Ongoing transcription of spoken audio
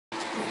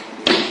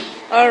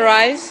All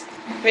rise.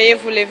 Veuillez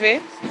vous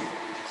lever.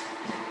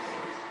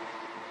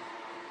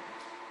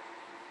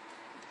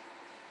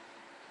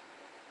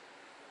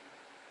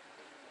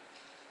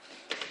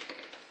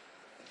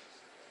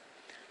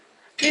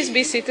 Please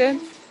be seated.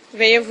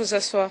 Veuillez vous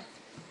asseoir.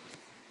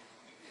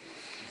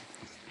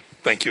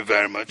 Thank you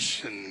very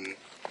much, and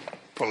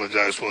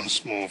apologize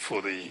once more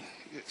for the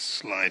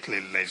slightly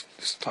late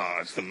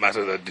start. The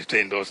matter that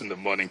detained us in the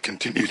morning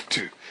continued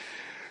to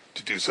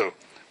do so,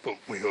 but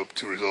we hope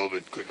to resolve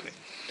it quickly.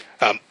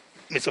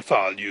 Mr.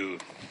 Fowle, you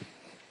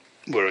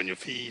were on your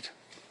feet,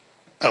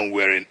 and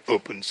we're in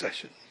open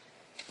session.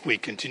 We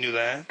continue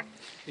there?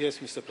 Yes,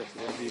 Mr.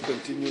 President, we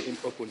continue in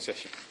open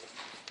session.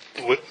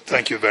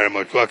 Thank you very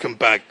much. Welcome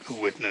back,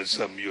 witness.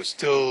 You're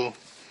still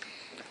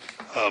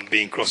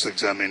being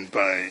cross-examined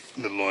by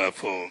the lawyer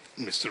for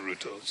Mr.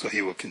 Ruto, so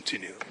he will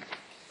continue.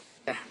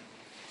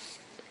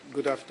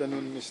 Good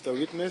afternoon, Mr.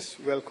 Witness.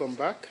 Welcome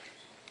back.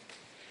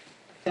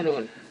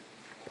 Afternoon.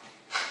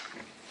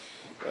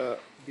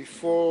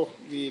 Before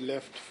we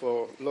left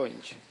for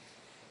lunch,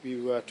 we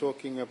were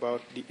talking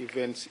about the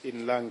events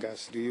in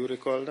Langas. Do you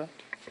recall that?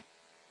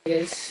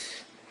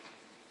 Yes.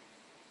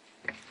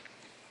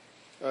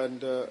 And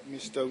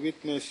Mr.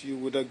 Witness, you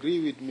would agree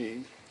with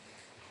me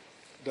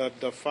that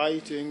the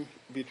fighting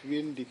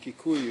between the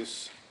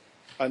Kikuyus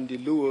and the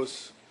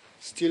Luos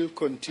still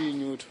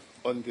continued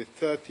on the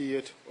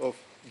 30th of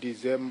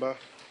December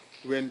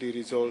when the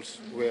results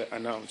were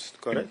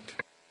announced, correct?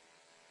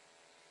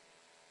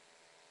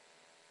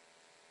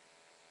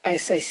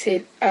 As I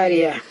said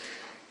earlier,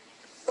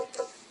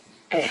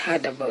 I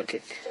heard about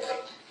it.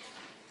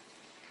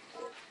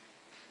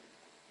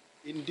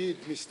 Indeed,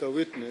 Mr.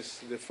 Witness,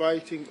 the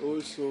fighting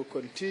also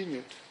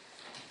continued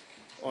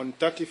on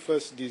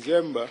 31st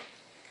December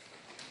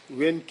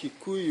when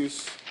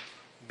Kikuyus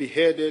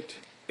beheaded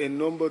a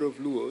number of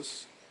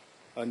Luos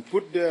and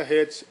put their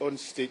heads on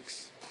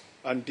sticks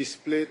and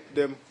displayed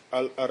them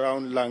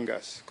around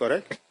Langas,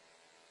 correct?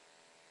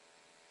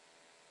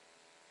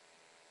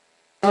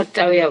 Not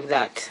aware of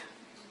that.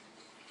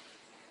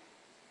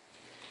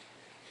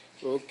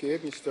 Okay,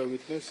 Mr.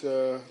 Witness,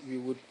 we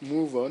would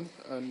move on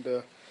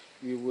and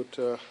we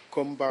would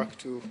come back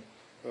to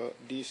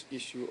this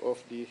issue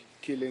of the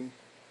killing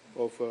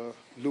of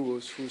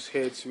Luos whose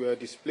heads were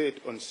displayed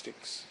on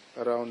sticks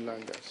around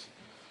Langas.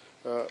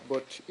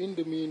 But in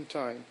the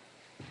meantime,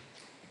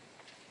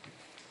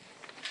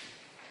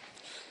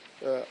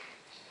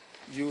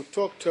 you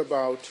talked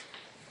about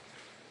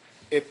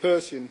a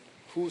person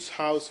whose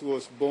house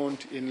was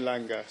burnt in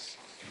Langas,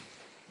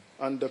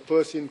 and the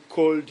person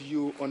called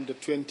you on the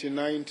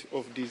 29th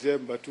of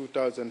December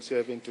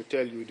 2007 to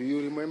tell you. Do you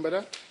remember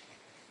that?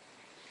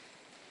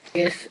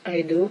 Yes,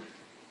 I do.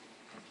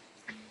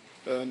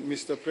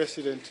 Mr.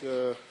 President,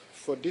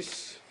 for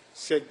this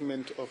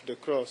segment of the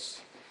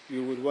cross,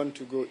 you would want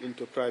to go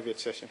into private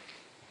session.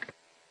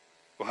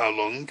 For how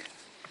long?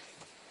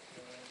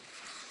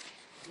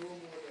 No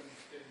more than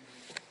 10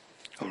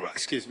 minutes. All right.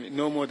 Excuse me,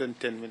 no more than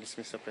 10 minutes,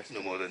 Mr.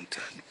 President. No more than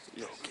 10.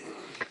 Yes. Okay.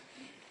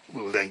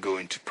 We will then go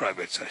into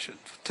private session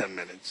for 10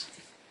 minutes.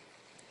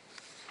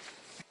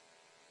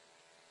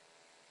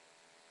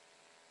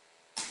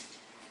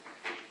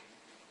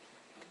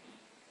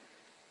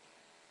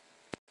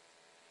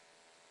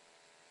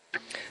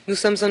 Nous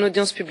sommes en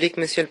audience publique,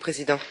 Monsieur le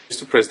Président.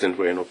 Mr. President,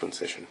 we're in open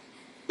session.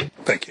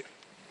 Thank you.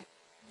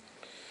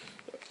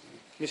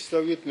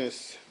 Mr.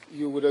 Witness,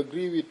 you would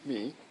agree with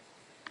me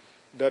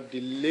that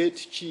the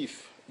late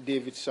Chief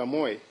David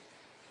Samoy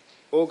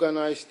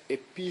organized a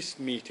peace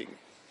meeting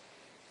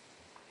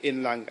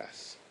in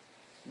Langas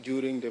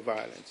during the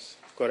violence,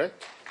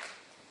 correct?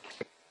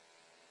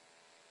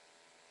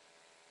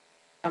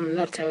 I'm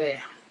not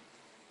aware.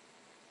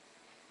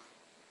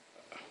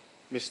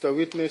 Mr.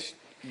 Witness,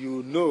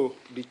 you know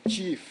the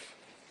chief,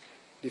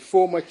 the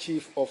former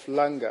chief of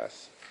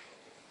Langas,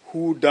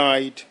 who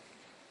died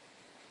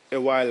a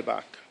while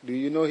back. Do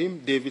you know him,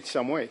 David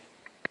Samoy?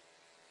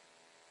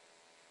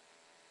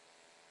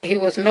 He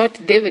was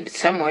not David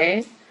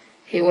Samoy,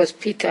 he was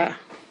Peter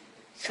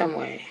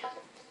Samoy.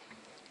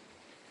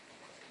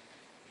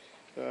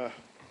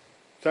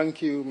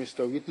 Thank you,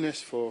 Mr.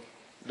 Witness, for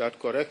that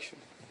correction.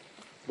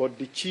 But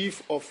the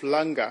chief of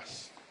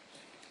Langas,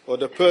 or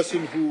the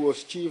person who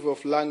was chief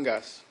of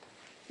Langas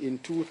in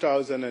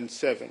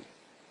 2007,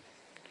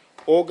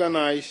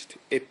 organized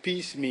a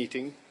peace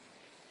meeting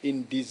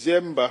in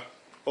December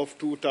of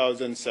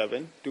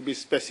 2007, to be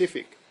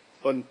specific,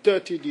 on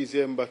 30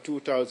 December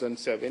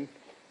 2007.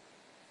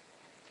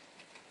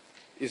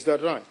 Is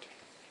that right?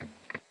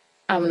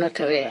 I'm not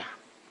aware.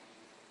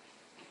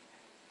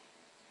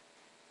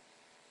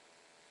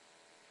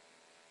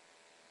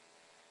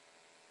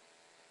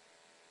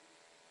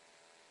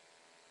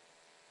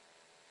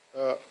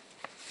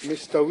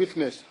 Mr.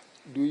 Witness,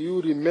 do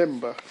you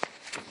remember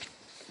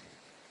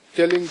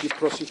telling the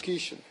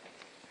prosecution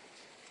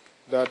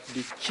that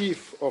the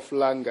chief of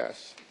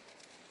Langas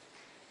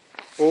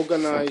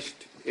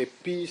organized a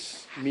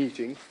peace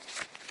meeting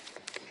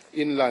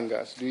in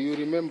Langas? Do you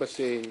remember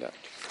saying that?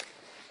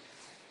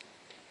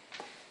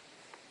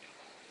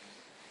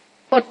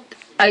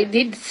 I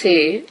did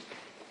say,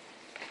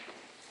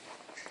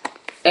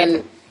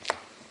 and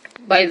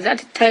by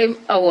that time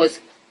I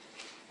was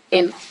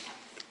in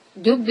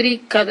Jubilee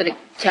Catholic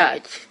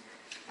Church,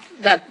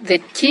 that the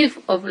chief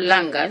of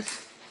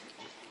Langas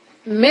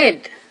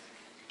met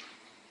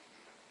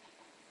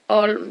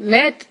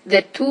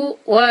the two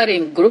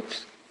warring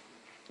groups,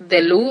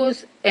 the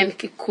Luos and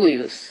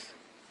Kikuyus,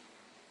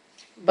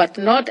 but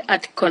not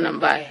at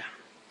Konambaya.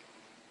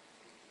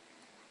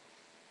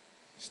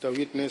 Mr.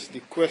 Witness, the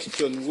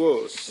question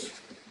was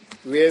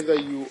whether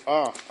you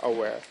are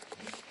aware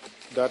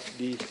that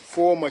the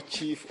former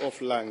chief of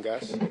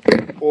Langas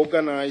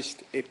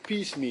organized a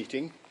peace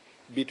meeting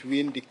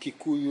between the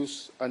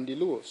Kikuyus and the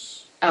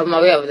Luos. I'm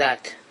aware of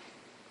that.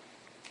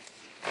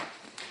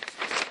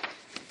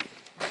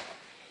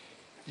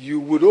 You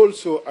would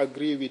also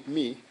agree with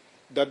me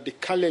that the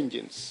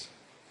Kalenjins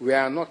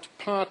were not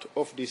part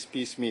of this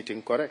peace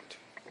meeting, correct?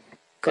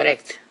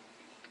 Correct.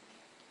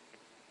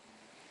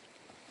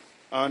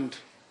 And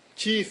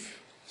Chief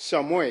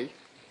Samoei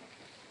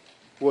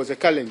was a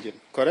Kalenjin,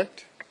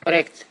 correct?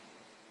 Correct.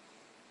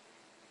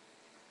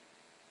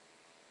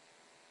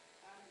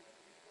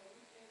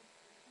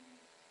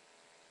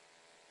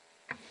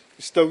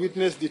 Mr.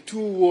 Witness, the two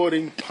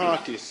warring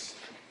parties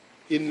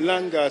in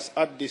Langas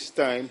at this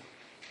time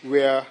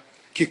were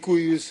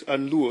Kikuyus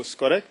and Luos,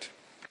 correct?